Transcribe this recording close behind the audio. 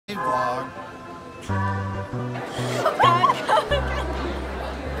vlog.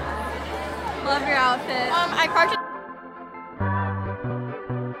 Love your outfit. I parked.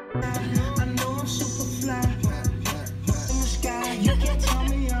 I know I'm super fly in the sky. You can't tell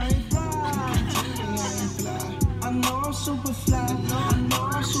me I ain't fly. I know I'm super fly. I know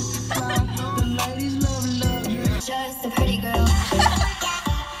I'm super fly. The ladies love you. Just a pretty girl.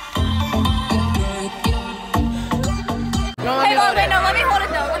 Hey, wait, no, let me hold it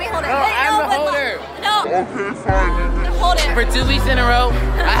though. Let me hold it. No, Wait, I'm no, the holder. No. Okay, fine. Hold it. For 2 weeks in a row,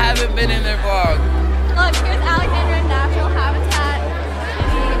 I haven't been in their vlog. Look, here's Alexandra Natural Habitat.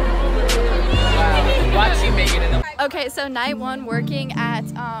 Wow. Watch you make it in the. Okay, so night one working at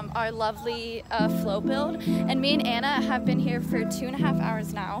our lovely flow build, and me and Anna have been here for 2.5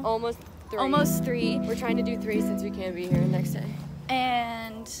 hours now. Almost 3. Almost 3. We're trying to do 3 since we can't be here next day.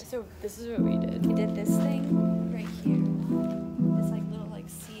 And So this is what we did. we did this thing right here. This like little like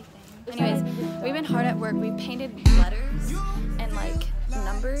C thing. Anyways, we've been hard at work. We painted letters and like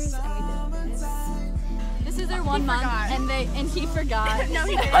numbers, and we did this. This is their 1 month, and he forgot. No,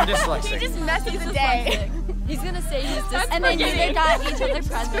 he didn't. I'm dyslexic. He just messed up the day. He's gonna say he's just, and then they got each other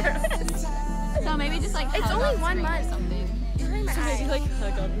presents. So maybe just like It's only 1 month. or something. You're hurting my eyes. Like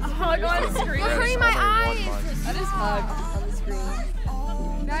hug on the Hug on screen. You're hurting my eyes. I just hug on the screen.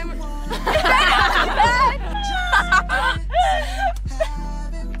 Now I'm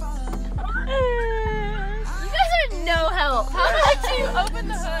You guys are no help. How did you open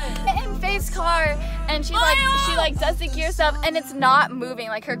the hood? In Faith's car, and she like does the gear stuff, and it's not moving.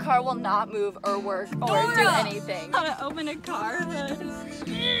 Like her car will not move or work or do anything. How to open a car hood?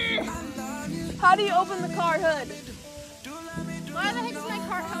 How do you open the car hood? Why the heck is my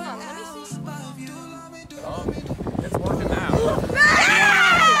car? Hold on, let me see. It's working now.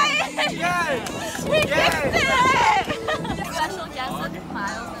 Yes! Special guest with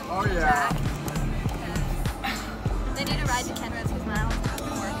Miles and Oh, yeah. Jack. They need a ride to Kenrose because Miles has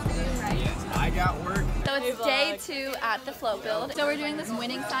some work to do, right? Yes, I got work. So it's day 2 at the float build. So we're doing this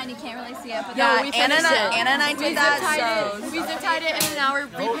winning sign. You can't really see it, but Yeah, we Anna finished it. and I did that. So We zip tied it and now we're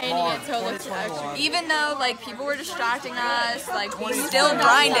repainting it so it looks extra. even though like people were distracting us, like we still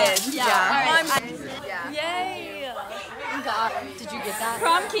grinded. Yeah. Yeah. Yay! God, did you get that?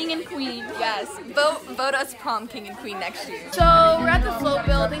 Prom king and queen. Yes. Vote us prom king and queen next year. So we're at the float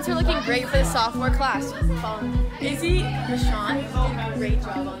build. Things are looking great for the sophomore class. Izzy, Rashawn did a great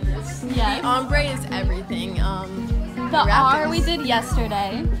job on this. Yes. The ombre is everything. The R we did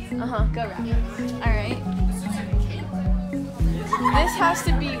yesterday. Go wrap. All right. This has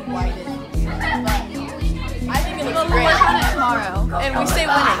to be whited. I think it We'll looks work great. on it tomorrow. And we stay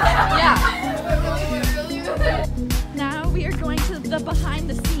winning. Yeah. Now we are going to the behind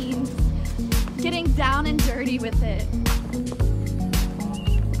the scenes, getting down and dirty with it.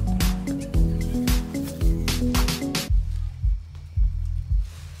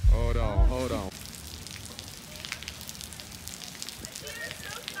 Hold on.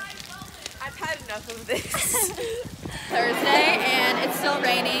 I've had enough of this. Thursday, and it's still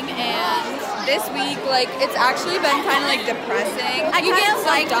raining, and This week, like, it's actually been kind of like depressing. you get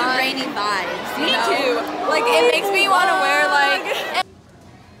like the done. rainy vibes. Me too. Like, it makes me want to wear like.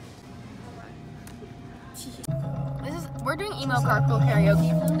 We're doing emo carpool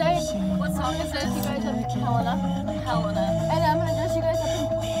karaoke for today. What song is this? You guys have Helena. And I'm gonna dress you guys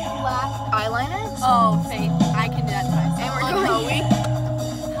up in black eyeliner. Oh, Faith, I can do that time. And we're going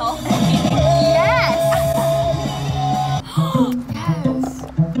Yes.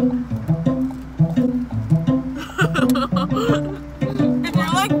 If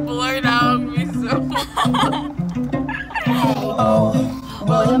you're like blurred out, it would be so.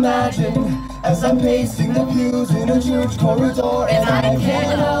 But imagine as I'm pacing the pews in a church corridor, and I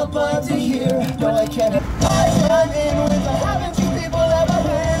can't help but to hear. No, I can't. I chime in with a haven't you people ever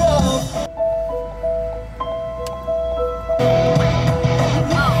heard of?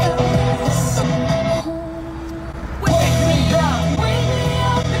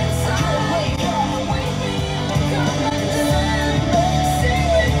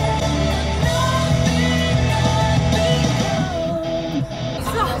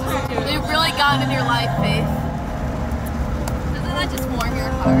 They've really gotten in your life, Faith. Doesn't that just warm your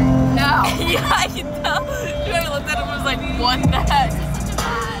heart? No. Yeah, I can tell. I looked at him and was like, what the heck?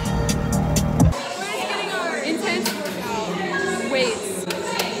 Intense weights.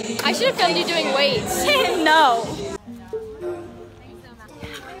 I should have filmed you doing weights. No.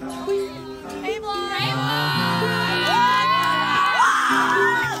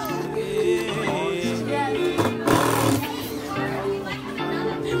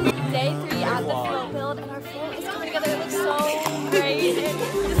 Day 3 at the float build, and our float is coming together. It looks so great.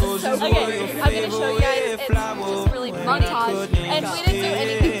 This is Okay, I'm gonna show you guys. It's just really montage, and we didn't do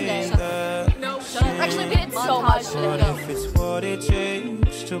anything today. No, actually, we did so much today. If it's what it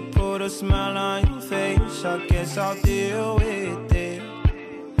takes to put a smile on your face, I guess I'll deal with it.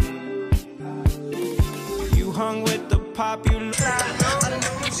 You hung with the popular.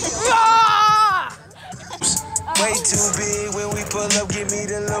 Way too big when we pull up, give me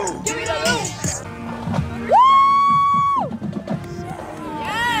the loot. Give me the loot.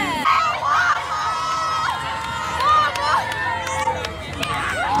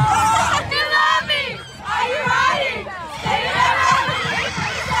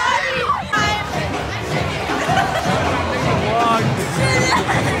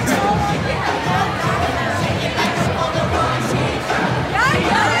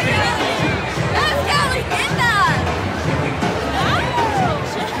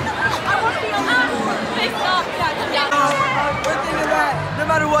 No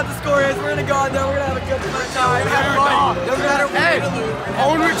matter what the score is, we're gonna go out there, we're gonna have a good time. Doesn't matter what we're gonna lose.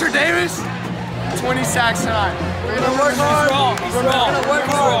 Owen Richard Davis, 20 sacks tonight. We're gonna work hard. We're gonna work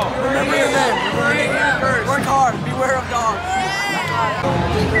hard. Remember your name. Work hard. Beware of dogs.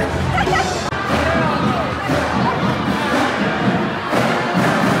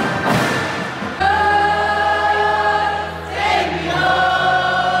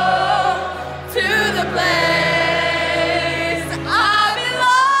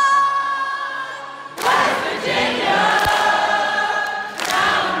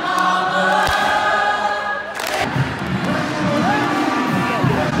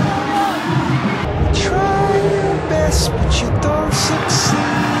 But you don't succeed.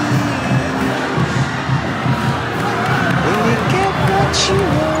 When you get what you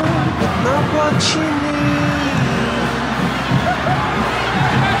want, but not what you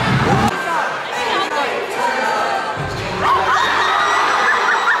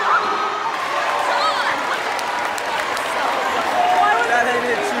That ain't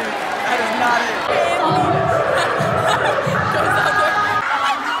it, Chief. That is not it.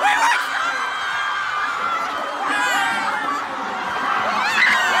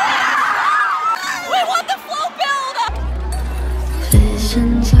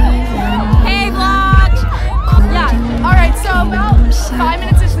 Hey vlog! Yeah, alright, so about 5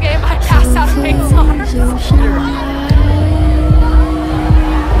 minutes into the game, I passed out of Faith's arms.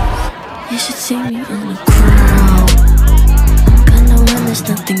 You should see me in the crowd. I'm kinda when there's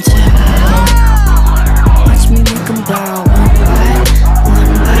nothing to hide.